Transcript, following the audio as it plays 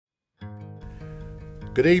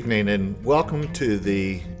Good evening and welcome to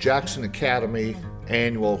the Jackson Academy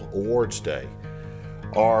Annual Awards Day.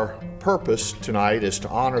 Our purpose tonight is to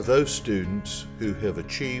honor those students who have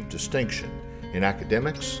achieved distinction in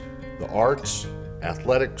academics, the arts,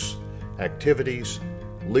 athletics, activities,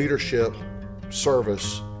 leadership,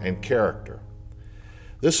 service, and character.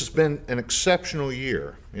 This has been an exceptional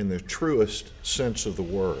year in the truest sense of the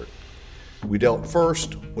word. We dealt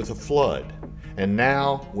first with a flood and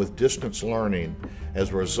now with distance learning as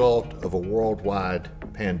a result of a worldwide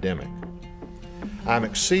pandemic. I'm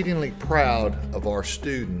exceedingly proud of our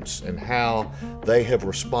students and how they have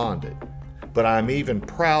responded, but I'm even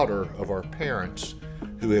prouder of our parents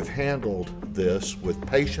who have handled this with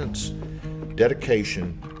patience,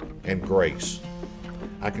 dedication, and grace.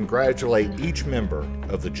 I congratulate each member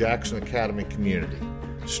of the Jackson Academy community,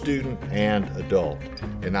 student and adult,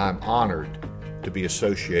 and I'm honored to be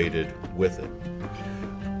associated with it.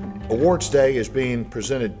 Awards Day is being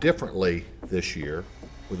presented differently this year,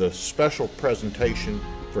 with a special presentation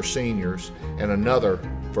for seniors and another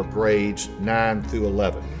for grades 9 through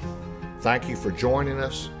 11. Thank you for joining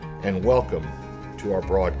us and welcome to our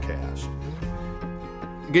broadcast.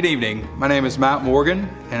 Good evening. My name is Matt Morgan,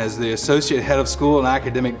 and as the Associate Head of School and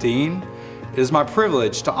Academic Dean, it is my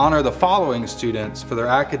privilege to honor the following students for their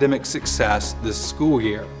academic success this school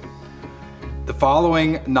year. The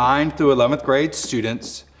following 9th through 11th grade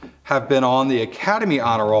students have been on the Academy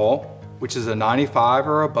Honor Roll, which is a 95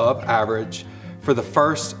 or above average for the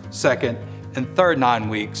first, second, and third 9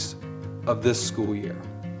 weeks of this school year.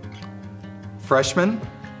 Freshmen,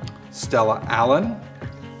 Stella Allen,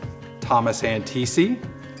 Thomas Antisi,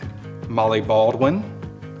 Molly Baldwin,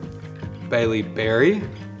 Bailey Berry,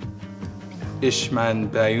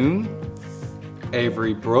 Ishman Bayoun,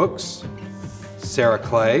 Avery Brooks, Sarah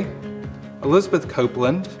Clay, Elizabeth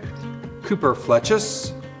Copeland, Cooper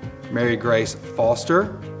Fletchus, Mary Grace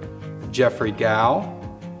Foster, Jeffrey Gow,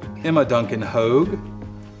 Emma Duncan Hogue,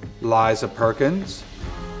 Liza Perkins,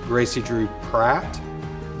 Gracie Drew Pratt,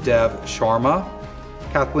 Dev Sharma,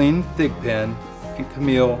 Kathleen Thigpen, and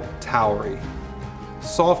Camille Towery.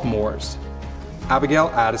 Sophomores, Abigail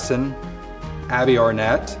Addison, Abby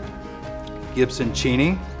Arnett, Gibson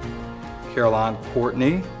Cheney, Caroline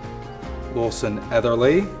Courtney, Wilson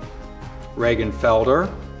Etherly, Reagan Felder,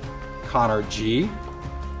 Connor G.,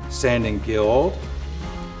 Sandon Guild,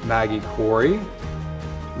 Maggie Corey,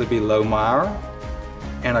 Libby Lohmeyer,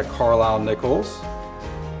 Anna Carlisle Nichols,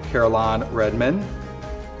 Caroline Redmond,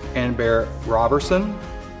 Ann Bear Robertson,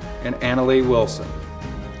 and Annalie Wilson.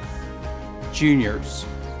 Juniors,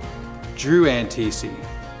 Drew Antisi,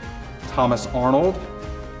 Thomas Arnold,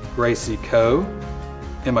 Gracie Coe,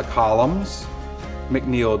 Emma Collins,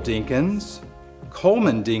 McNeil Dinkins,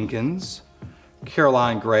 Coleman Dinkins,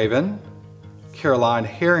 Caroline Graven, Caroline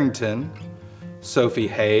Harrington, Sophie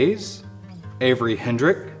Hayes, Avery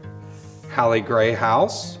Hendrick, Hallie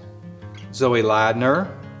Grayhouse, Zoe Ladner,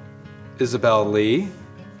 Isabel Lee,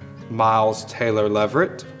 Miles Taylor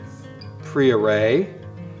Leverett, Priya Ray,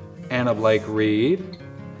 Anna Blake Reed,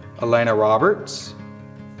 Elena Roberts,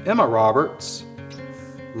 Emma Roberts,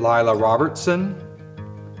 Lila Robertson,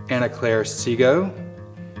 Anna Claire Sego,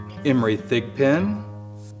 Emery Thigpen,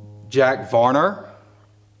 Jack Varner,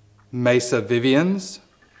 Mesa Vivians,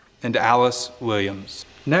 and Alice Williams.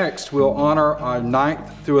 Next, we'll honor our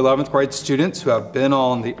 9th through 11th grade students who have been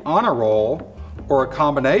on the honor roll or a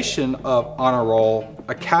combination of honor roll,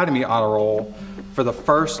 Academy Honor Roll for the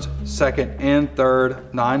first, second, and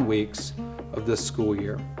third 9 weeks of this school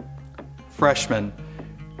year. Freshmen,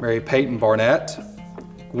 Mary Peyton Barnett,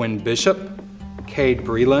 Gwen Bishop, Cade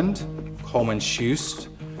Breland, Coleman Schust,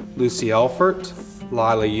 Lucy Elfert,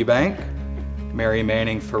 Lila Eubank, Mary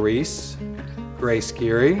Manning Faris, Grace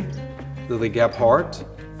Geary, Lily Gebhardt,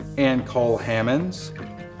 Ann Cole Hammonds,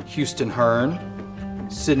 Houston Hearn,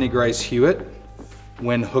 Sydney Grace Hewitt,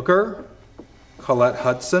 Wynn Hooker, Colette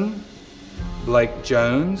Hudson, Blake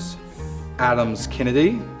Jones, Adams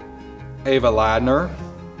Kennedy, Ava Ladner,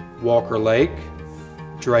 Walker Lake,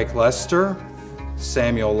 Drake Lester,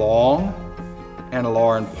 Samuel Long, Anna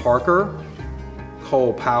Lauren Parker,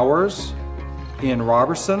 Cole Powers, Ian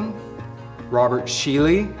Robertson, Robert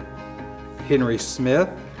Sheely, Henry Smith,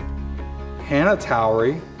 Hannah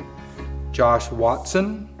Towery, Josh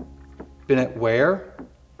Watson, Bennett Ware,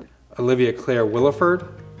 Olivia Claire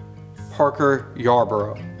Williford, Parker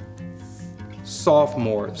Yarborough.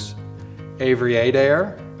 Sophomores, Avery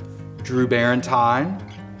Adair, Drew Barentine,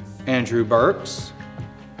 Andrew Burks,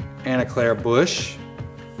 Anna Claire Bush,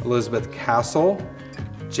 Elizabeth Castle,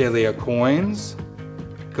 Jalia Coins,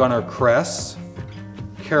 Gunnar Kress,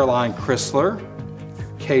 Caroline Chrysler,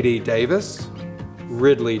 Katie Davis,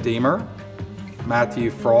 Ridley Deemer, Matthew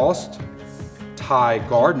Frost, Ty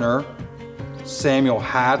Gardner, Samuel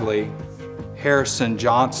Hadley, Harrison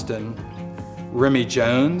Johnston, Remy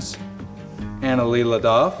Jones, Annalie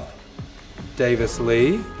LaDuff, Davis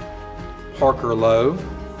Lee, Parker Lowe,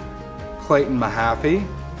 Clayton Mahaffey,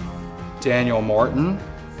 Daniel Martin,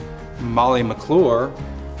 Molly McClure,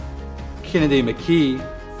 Kennedy McKee,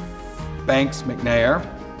 Banks McNair,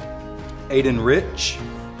 Aiden Rich,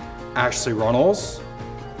 Ashley Runnels,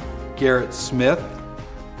 Garrett Smith,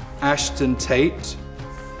 Ashton Tate,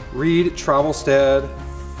 Reed Travelstead,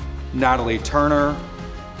 Natalie Turner,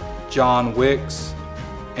 John Wicks,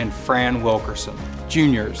 and Fran Wilkerson.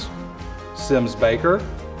 Juniors, Sims Baker,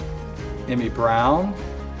 Emmy Brown,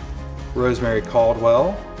 Rosemary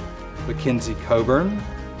Caldwell, Mackenzie Coburn,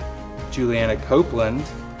 Juliana Copeland,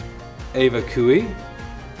 Ava Cooey,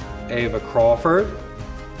 Ava Crawford,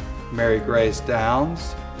 Mary Grace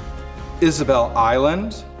Downs, Isabel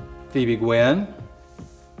Island, Phoebe Gwynn,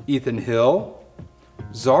 Ethan Hill,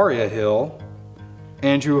 Zaria Hill,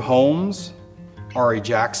 Andrew Holmes, Ari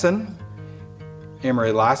Jackson,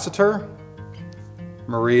 Emery Lassiter,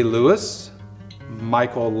 Marie Lewis,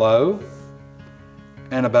 Michael Lowe,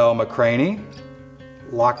 Annabelle McCraney,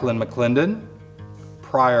 Lachlan McClendon,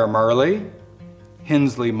 Pryor Murley,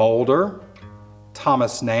 Hensley Mulder,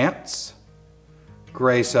 Thomas Nance,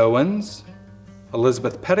 Grace Owens,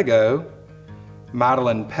 Elizabeth Pettigo,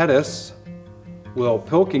 Madeline Pettis, Will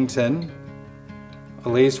Pilkington,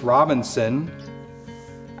 Elise Robinson,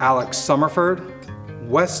 Alex Summerford,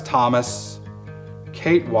 Wes Thomas,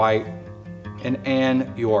 Kate White, and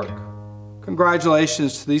Ann York.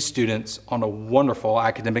 Congratulations to these students on a wonderful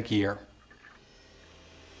academic year.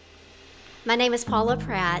 My name is Paula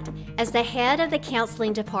Pratt. As the head of the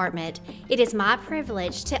counseling department, it is my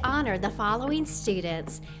privilege to honor the following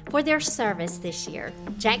students for their service this year.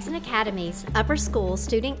 Jackson Academy's Upper School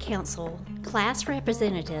Student Council class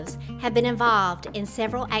representatives have been involved in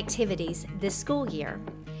several activities this school year.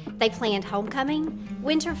 They planned homecoming,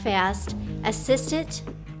 Winterfest, assisted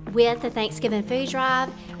with the Thanksgiving food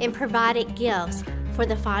drive, and provided gifts for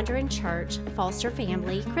the Fondren Church Foster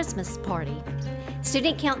Family Christmas Party.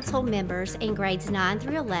 Student Council members in grades 9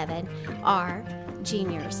 through 11 are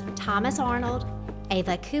juniors Thomas Arnold,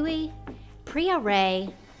 Ava Cooey, Priya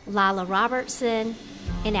Ray, Lila Robertson,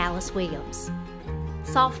 and Alice Williams.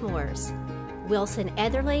 Sophomores, Wilson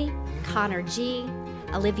Etherly, Connor G.,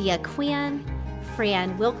 Olivia Quinn,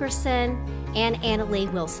 Fran Wilkerson, and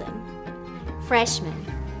Annalie Wilson. Freshmen,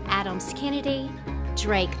 Adams Kennedy,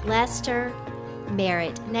 Drake Lester,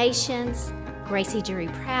 Merritt Nations, Gracie Drury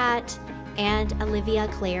Pratt, and Olivia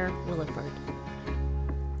Claire Williford.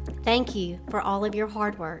 Thank you for all of your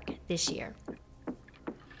hard work this year.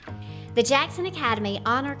 The Jackson Academy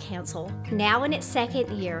Honor Council, now in its second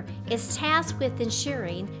year, is tasked with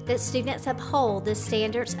ensuring that students uphold the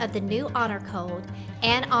standards of the new Honor Code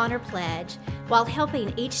and Honor Pledge while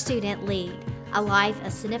helping each student lead a life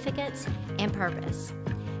of significance and purpose.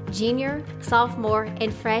 Junior, sophomore,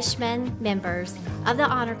 and freshman members of the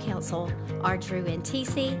Honor Council are Drew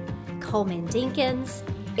Antisi, Coleman Dinkins,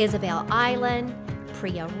 Isabel Island,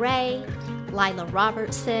 Priya Ray, Lila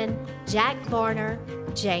Robertson, Jack Varner,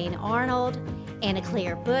 Jane Arnold, Anna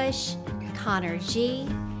Claire Bush, Connor G.,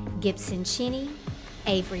 Gibson Cheney,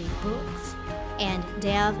 Avery Brooks, and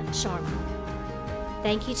Dev Sharma.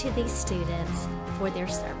 Thank you to these students for their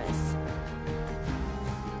service.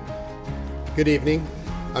 Good evening.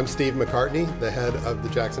 I'm Steve McCartney, the head of the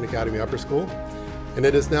Jackson Academy Upper School, and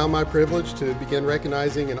it is now my privilege to begin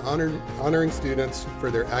recognizing and honoring students for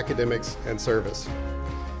their academics and service.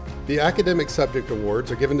 The Academic Subject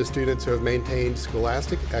Awards are given to students who have maintained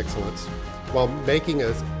scholastic excellence while making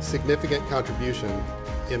a significant contribution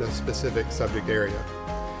in a specific subject area.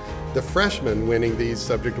 The freshmen winning these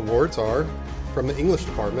subject awards are, from the English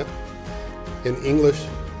department, in English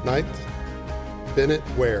 9th, Bennett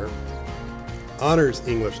Ware. Honors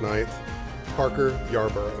English 9th, Parker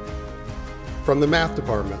Yarborough. From the Math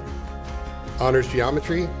department, Honors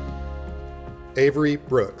Geometry, Avery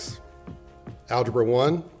Brooks. Algebra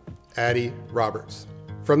 1, Addie Roberts.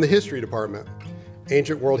 From the History department,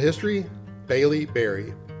 Ancient World History, Bailey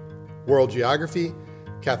Berry. World Geography,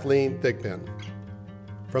 Kathleen Thigpen.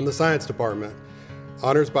 From the Science department,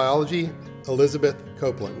 Honors Biology, Elizabeth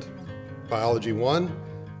Copeland. Biology 1,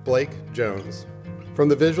 Blake Jones. From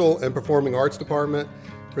the Visual and Performing Arts department,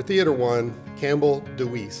 for Theater 1, Campbell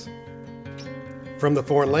DeWeese. From the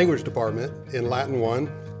Foreign Language department, in Latin 1,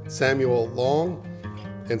 Samuel Long.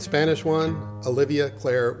 In Spanish 1, Olivia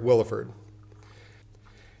Claire Williford.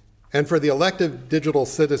 And for the elective Digital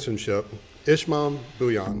Citizenship, Ishmam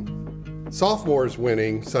Bouyan. Sophomores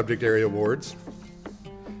winning subject area awards,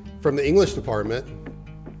 From the English department,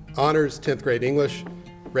 honors 10th grade English,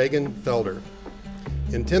 Reagan Felder.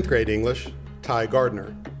 In 10th grade English, Ty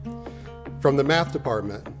Gardner. From the math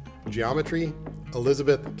department, geometry,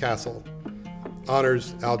 Elizabeth Castle.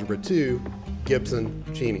 Honors Algebra 2, Gibson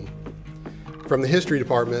Cheney. From the history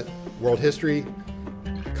department, world history,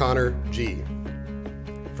 Connor G.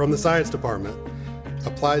 From the science department,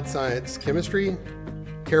 applied science chemistry,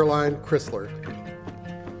 Caroline Chrysler.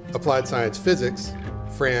 Applied science physics,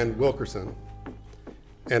 Fran Wilkerson.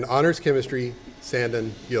 And honors chemistry,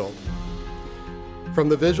 Sandon Guild. From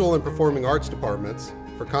the visual and performing arts departments,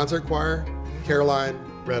 for concert choir, Caroline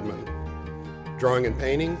Redmond. Drawing and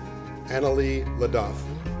painting, Annalie LaDuff.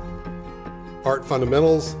 Art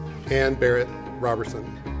fundamentals, Ann Barrett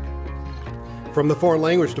Robertson. From the foreign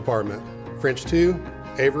language department, French 2,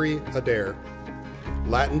 Avery Adair.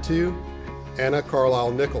 Latin 2, Anna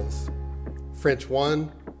Carlisle Nichols. French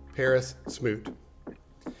 1, Paris Smoot.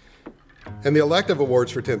 And the elective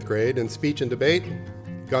awards for 10th grade in speech and debate,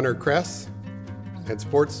 Gunnar Kress, and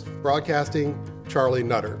sports broadcasting, Charlie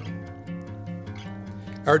Nutter.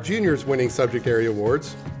 Our juniors winning subject area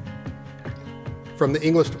awards from the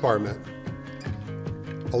English department,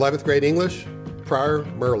 11th grade English, Pryor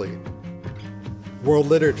Murley. World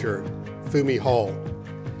Literature, Fumi Hall.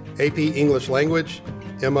 AP English Language,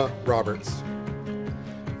 Emma Roberts.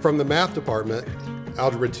 From the math department,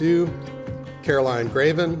 Algebra 2, Caroline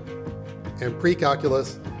Graven, and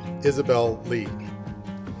pre-calculus, Isabel Lee.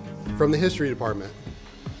 From the history department,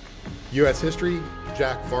 U.S. History,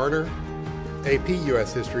 Jack Varner, AP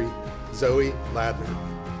U.S. History, Zoe Ladner.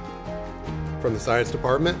 From the science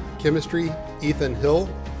department, chemistry, Ethan Hill,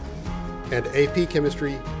 and AP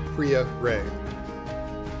Chemistry, Priya Ray.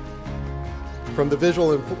 From the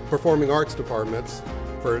visual and performing arts departments,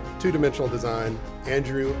 for two-dimensional design,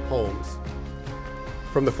 Andrew Holmes.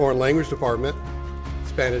 From the foreign language department,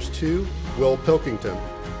 Spanish 2, Will Pilkington.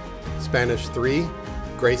 Spanish 3,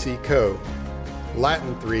 Gracie Coe.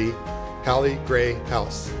 Latin 3, Hallie Gray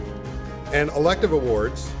House. And elective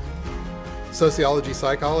awards, Sociology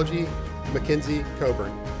Psychology, Mackenzie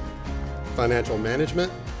Coburn. Financial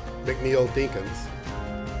Management, McNeil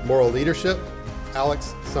Dinkins. Moral Leadership,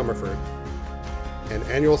 Alex Summerford. And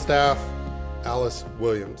Annual Staff, Alice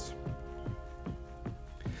Williams.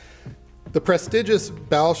 The prestigious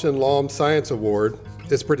Bausch and Lomb Science Award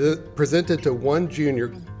is presented to one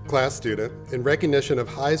junior class student in recognition of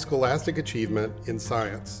high scholastic achievement in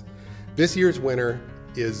science. This year's winner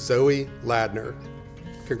is Zoe Ladner.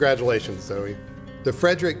 Congratulations, Zoe. The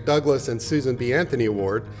Frederick Douglass and Susan B. Anthony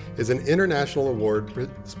Award is an international award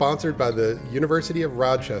sponsored by the University of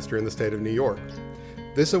Rochester in the state of New York.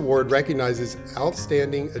 This award recognizes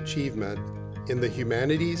outstanding achievement in the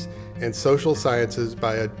humanities and social sciences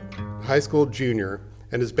by a high school junior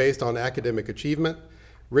and is based on academic achievement,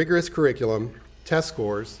 rigorous curriculum, test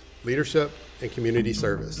scores, leadership, and community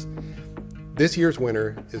service. This year's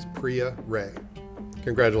winner is Priya Ray.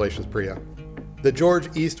 Congratulations, Priya. The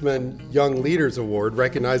George Eastman Young Leaders Award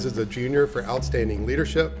recognizes a junior for outstanding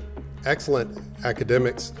leadership, excellent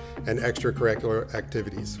academics, and extracurricular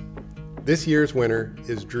activities. This year's winner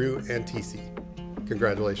is Drew Antisi.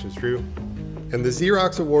 Congratulations, Drew. And the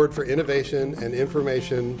Xerox Award for Innovation and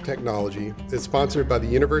Information Technology is sponsored by the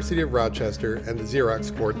University of Rochester and the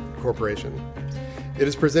Xerox Corporation. It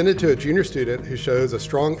is presented to a junior student who shows a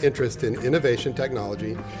strong interest in innovation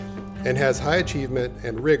technology and has high achievement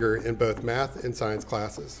and rigor in both math and science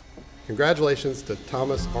classes. Congratulations to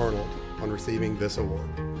Thomas Arnold on receiving this award.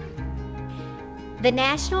 The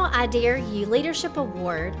National I Dare You Leadership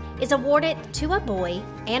Award is awarded to a boy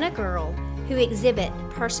and a girl who exhibit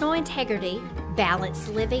personal integrity,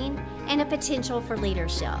 balanced living, and a potential for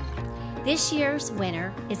leadership. This year's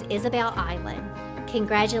winner is Isabel Island.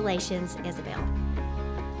 Congratulations, Isabel.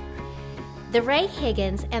 The Ray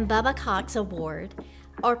Higgins and Bubba Cox Award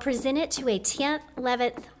are presented to a 10th,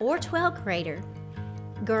 11th, or 12th grader,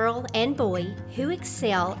 girl and boy who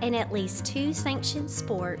excel in at least 2 sanctioned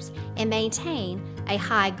sports and maintain a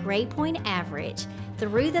high grade point average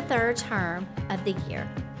through the 3rd term of the year.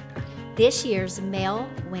 This year's male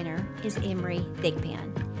winner is Emery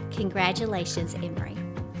Thigpen. Congratulations, Emery.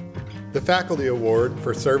 The Faculty Award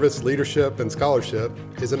for Service, Leadership, and Scholarship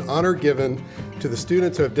is an honor given to the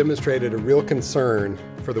students who have demonstrated a real concern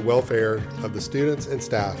for the welfare of the students and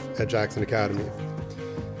staff at Jackson Academy.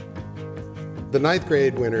 The 9th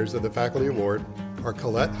grade winners of the Faculty Award are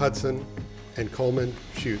Colette Hudson and Coleman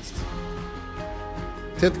Schutz.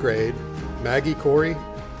 10th grade, Maggie Corey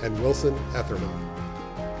and Wilson Etherman.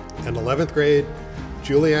 And 11th grade,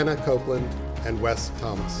 Juliana Copeland and Wes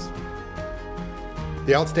Thomas.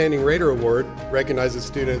 The Outstanding Raider Award recognizes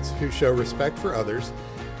students who show respect for others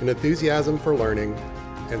an enthusiasm for learning,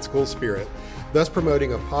 and school spirit, thus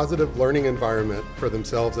promoting a positive learning environment for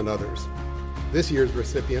themselves and others. This year's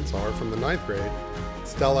recipients are from the 9th grade,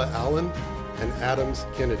 Stella Allen and Adams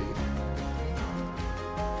Kennedy.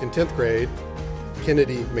 In 10th grade,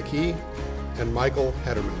 Kennedy McKee and Michael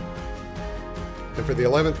Hederman. And for the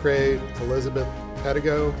 11th grade, Elizabeth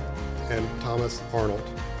Pedigo and Thomas Arnold.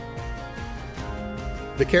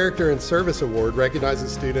 The Character and Service Award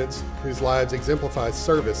recognizes students whose lives exemplify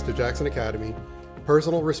service to Jackson Academy,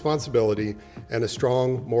 personal responsibility, and a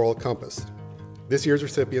strong moral compass. This year's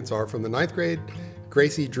recipients are from the 9th grade,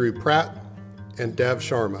 Gracie Drew Pratt and Dev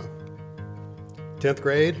Sharma. 10th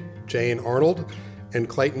grade, Jane Arnold and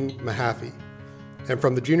Clayton Mahaffey. And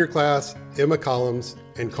from the junior class, Emma Collins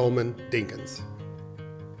and Coleman Dinkins.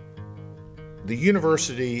 The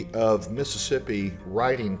University of Mississippi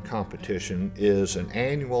Writing Competition is an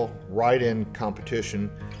annual write-in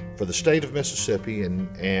competition for the state of Mississippi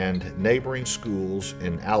and neighboring schools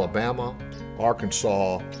in Alabama,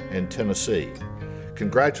 Arkansas, and Tennessee.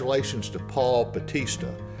 Congratulations to Paul Batista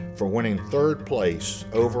for winning 3rd place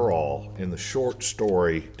overall in the short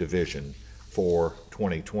story division for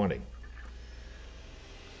 2020.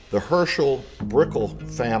 The Herschel Brickell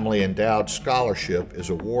Family Endowed Scholarship is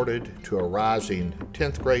awarded to a rising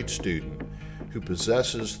 10th grade student who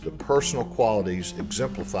possesses the personal qualities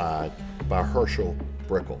exemplified by Herschel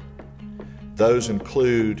Brickell. Those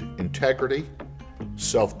include integrity,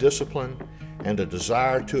 self-discipline, and a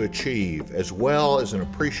desire to achieve, as well as an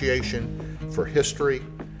appreciation for history,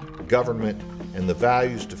 government, and the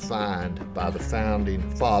values defined by the founding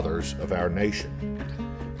fathers of our nation.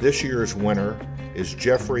 This year's winner is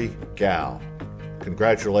Jeffrey Gow.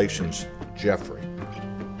 Congratulations, Jeffrey.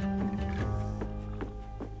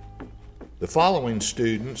 The following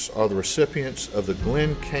students are the recipients of the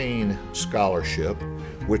Glenn Kane Scholarship,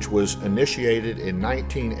 which was initiated in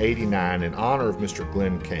 1989 in honor of Mr.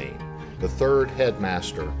 Glenn Kane, the 3rd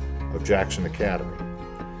headmaster of Jackson Academy.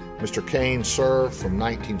 Mr. Kane served from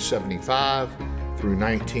 1975 through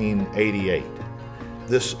 1988.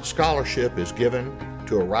 This scholarship is given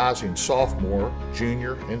to a rising sophomore,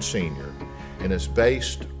 junior, and senior, and is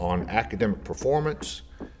based on academic performance,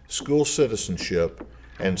 school citizenship,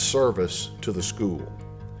 and service to the school.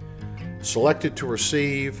 Selected to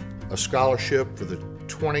receive a scholarship for the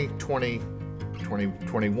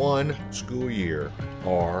 2020-2021 school year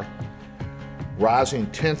are rising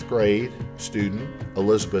 10th grade student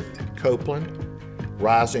Elizabeth Copeland,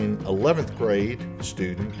 rising 11th grade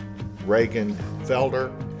student Reagan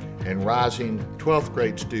Felder, and rising 12th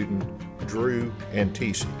grade student Drew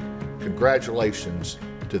Antisi. Congratulations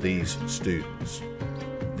to these students.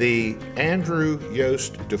 The Andrew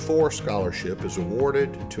Yost DeFore Scholarship is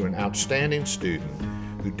awarded to an outstanding student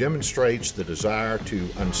who demonstrates the desire to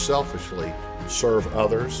unselfishly serve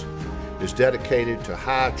others, is dedicated to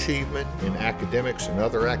high achievement in academics and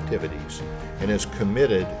other activities, and is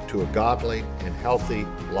committed to a godly and healthy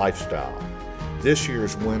lifestyle. This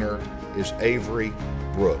year's winner is Avery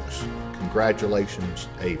Brooks. Congratulations,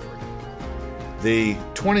 Avery. The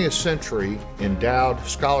 20th Century Endowed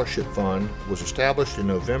Scholarship Fund was established in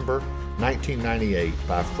November 1998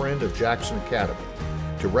 by a friend of Jackson Academy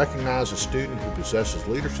to recognize a student who possesses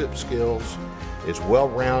leadership skills, is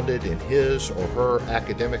well-rounded in his or her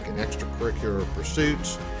academic and extracurricular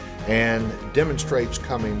pursuits, and demonstrates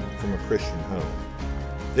coming from a Christian home.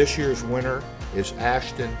 This year's winner is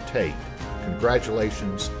Ashton Tate.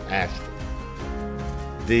 Congratulations, Ashton.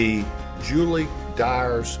 The Julie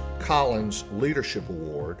Dyers Collins Leadership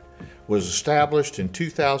Award was established in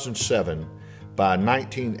 2007 by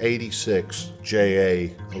 1986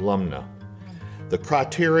 JA alumna. The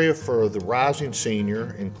criteria for the rising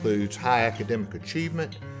senior includes high academic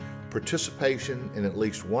achievement, participation in at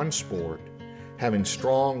least one sport, having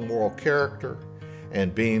strong moral character,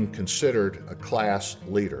 and being considered a class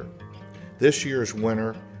leader. This year's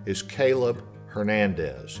winner is Caleb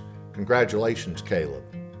Hernandez. Congratulations, Caleb.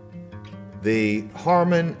 The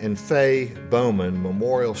Harmon and Faye Bowman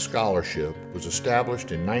Memorial Scholarship was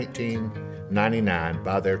established in 1999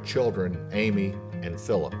 by their children, Amy and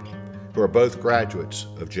Philip, who are both graduates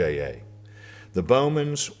of JA. The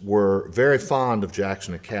Bowmans were very fond of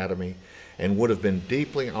Jackson Academy and would have been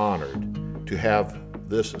deeply honored to have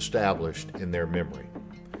this established in their memory.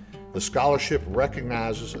 The scholarship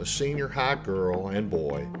recognizes a senior high girl and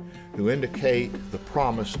boy who indicate the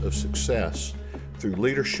promise of success through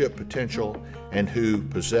leadership potential and who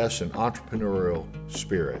possess an entrepreneurial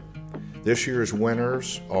spirit. This year's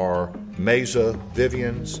winners are Mesa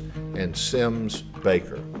Vivians and Sims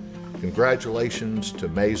Baker. Congratulations to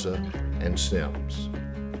Mesa and Sims.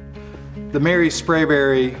 The Mary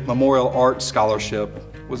Sprayberry Memorial Art Scholarship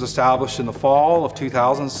was established in the fall of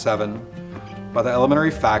 2007 by the elementary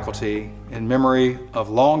faculty in memory of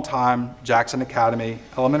longtime Jackson Academy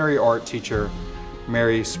elementary art teacher,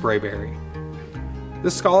 Mary Sprayberry.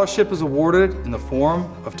 This scholarship is awarded in the form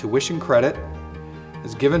of tuition credit,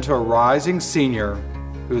 is given to a rising senior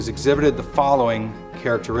who has exhibited the following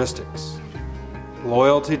characteristics: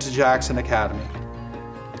 loyalty to Jackson Academy,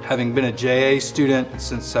 having been a JA student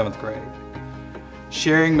since 7th grade,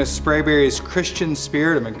 sharing Ms. Sprayberry's Christian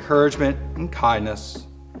spirit of encouragement and kindness,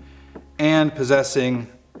 and possessing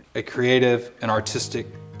a creative and artistic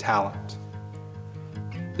talent.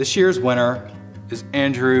 This year's winner is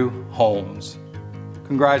Andrew Holmes.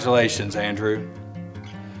 Congratulations, Andrew.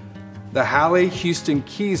 The Hallie Houston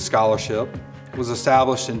Keys Scholarship was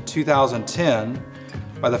established in 2010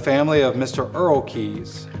 by the family of Mr. Earl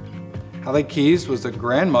Keys. Hallie Keys was the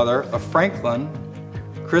grandmother of Franklin,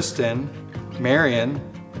 Kristen, Marion,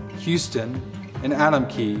 Houston, and Adam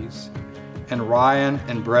Keys, and Ryan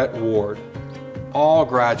and Brett Ward, all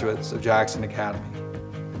graduates of Jackson Academy.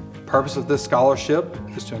 The purpose of this scholarship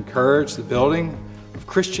is to encourage the building of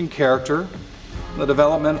Christian character and the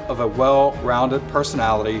development of a well-rounded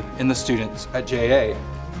personality in the students at JA.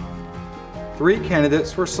 3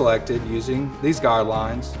 candidates were selected using these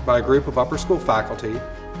guidelines by a group of upper school faculty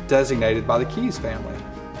designated by the Keys family.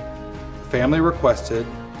 The family requested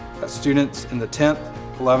that students in the 10th,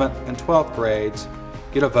 11th, and 12th grades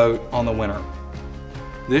get a vote on the winner.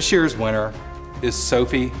 This year's winner is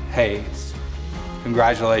Sophie Hayes.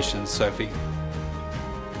 Congratulations, Sophie.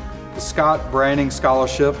 The Scott Branning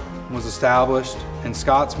Scholarship was established in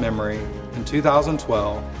Scott's memory in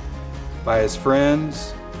 2012 by his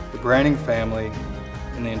friends, the Branning family,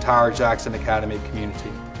 and the entire Jackson Academy community.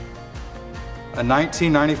 A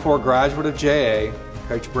 1994 graduate of JA,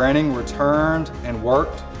 Coach Branning returned and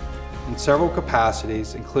worked in several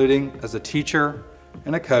capacities, including as a teacher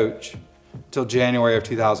and a coach, until January of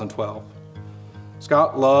 2012.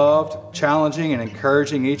 Scott loved challenging and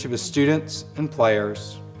encouraging each of his students and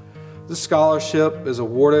players. This scholarship is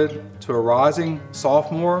awarded to a rising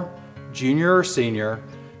sophomore, junior, or senior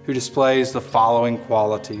who displays the following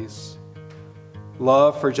qualities: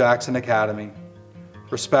 love for Jackson Academy,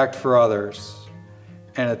 respect for others,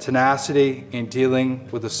 and a tenacity in dealing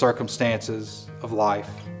with the circumstances of life.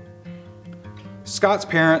 Scott's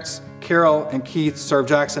parents, Carol and Keith, served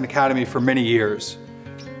Jackson Academy for many years.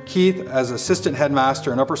 Keith as assistant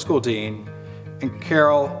headmaster and upper school dean, and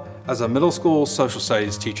Carol as a middle school social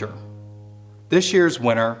studies teacher. This year's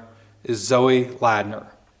winner is Zoe Ladner.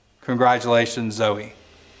 Congratulations, Zoe.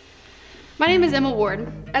 My name is Emma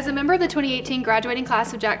Ward. As a member of the 2018 graduating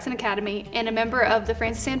class of Jackson Academy and a member of the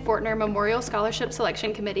Francis Ann Fortner Memorial Scholarship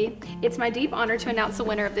Selection Committee, it's my deep honor to announce the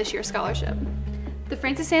winner of this year's scholarship. The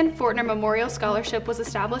Francis Ann Fortner Memorial Scholarship was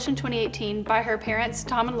established in 2018 by her parents,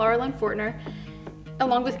 Tom and Laura Lynn Fortner,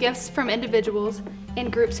 along with gifts from individuals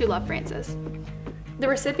and groups who love Francis. The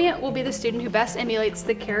recipient will be the student who best emulates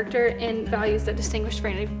the character and values that distinguish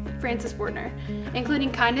Francis Fortner,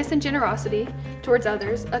 including kindness and generosity towards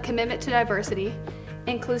others, a commitment to diversity,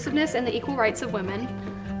 inclusiveness and the equal rights of women,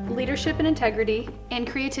 leadership and integrity, and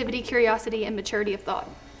creativity, curiosity, and maturity of thought.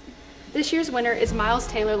 This year's winner is Miles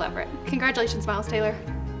Taylor Leverett. Congratulations, Miles Taylor.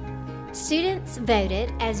 Students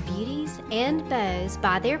voted as beauties and beaux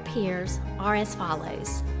by their peers are as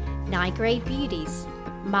follows: 9th grade beauties,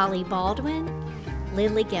 Molly Baldwin,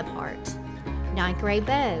 Lily Gebhardt. 9th grade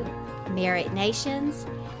beau, Merritt Nations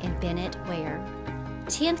and Bennett Ware.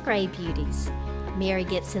 10th grade beauties, Mary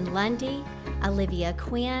Gibson Lundy, Olivia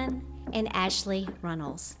Quinn, and Ashley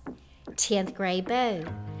Runnels. 10th grade beau,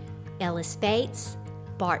 Ellis Bates,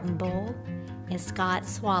 Barton Bull, and Scott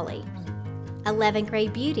Swally. 11th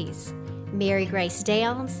grade beauties, Mary Grace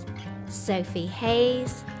Downs, Sophie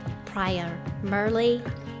Hayes, Priya Murley,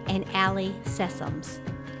 and Allie Sessoms.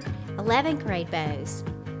 11th grade beaux,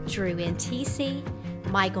 Drew Ntisi,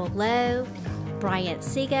 Michael Lowe, Bryant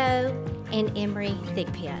Sego, and Emery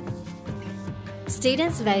Thigpen.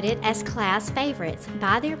 Students voted as class favorites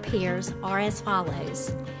by their peers are as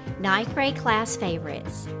follows: 9th grade class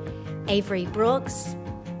favorites, Avery Brooks,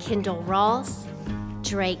 Kendall Ross,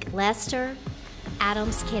 Drake Lester,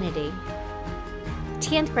 Adams Kennedy.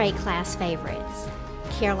 10th grade class favorites,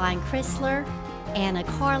 Caroline Chrysler, Anna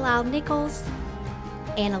Carlisle Nichols,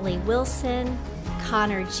 Annalie Wilson,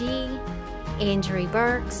 Connor G., Andrew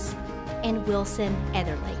Burks, and Wilson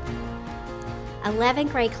Etherly.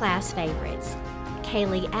 11th grade class favorites,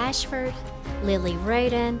 Kaylee Ashford, Lily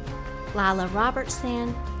Roden, Lila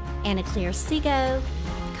Robertson, Anna Claire Sego,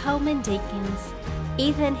 Coleman Deakins,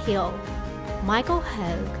 Ethan Hill, Michael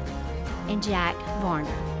Hogue, and Jack Varner.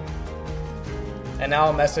 And now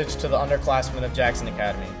a message to the underclassmen of Jackson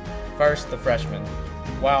Academy. First, the freshmen.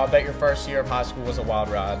 Wow, I bet your first year of high school was a wild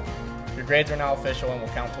ride. Your grades are now official and will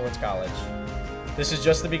count towards college. This is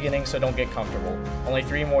just the beginning, so don't get comfortable. Only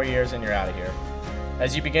 3 more years and you're out of here.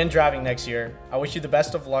 As you begin driving next year, I wish you the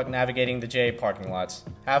best of luck navigating the JA parking lots.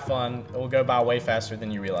 Have fun, it will go by way faster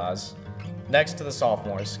than you realize. Next to the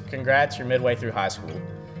sophomores, congrats, you're midway through high school.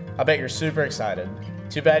 I bet you're super excited.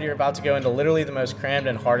 Too bad you're about to go into literally the most crammed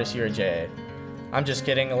and hardest year at JA. I'm just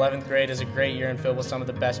kidding, 11th grade is a great year and filled with some of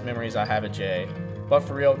the best memories I have at JA. But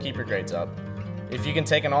for real, keep your grades up. If you can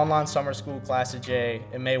take an online summer school class at JA,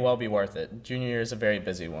 it may well be worth it. Junior year is a very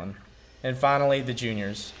busy one. And finally, the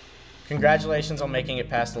juniors. Congratulations on making it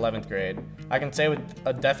past 11th grade. I can say with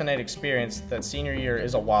a definite experience that senior year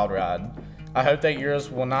is a wild ride. I hope that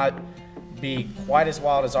yours will not be quite as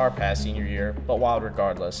wild as our past senior year, but wild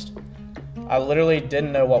regardless. I literally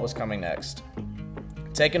didn't know what was coming next.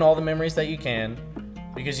 Take in all the memories that you can,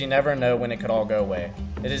 because you never know when it could all go away.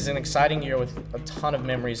 It is an exciting year with a ton of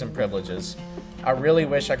memories and privileges. I really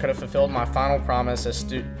wish I could have fulfilled my final promise as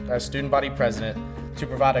student body president to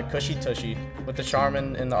provide a cushy tushy with the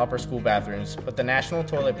Charmin in the upper school bathrooms, but the national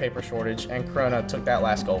toilet paper shortage and Corona took that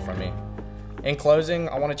last goal from me. In closing,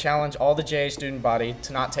 I want to challenge all the JA student body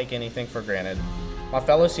to not take anything for granted. My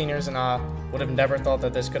fellow seniors and I would have never thought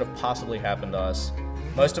that this could have possibly happened to us.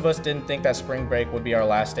 Most of us didn't think that spring break would be our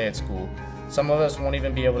last day at school. Some of us won't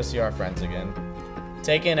even be able to see our friends again.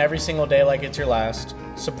 Take in every single day like it's your last.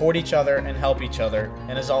 Support each other and help each other.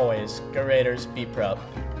 And as always, go Raiders, beat Prep.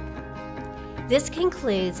 This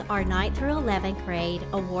concludes our 9th through 11th grade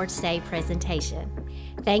Awards Day presentation.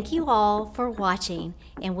 Thank you all for watching,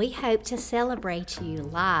 and we hope to celebrate you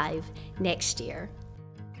live next year.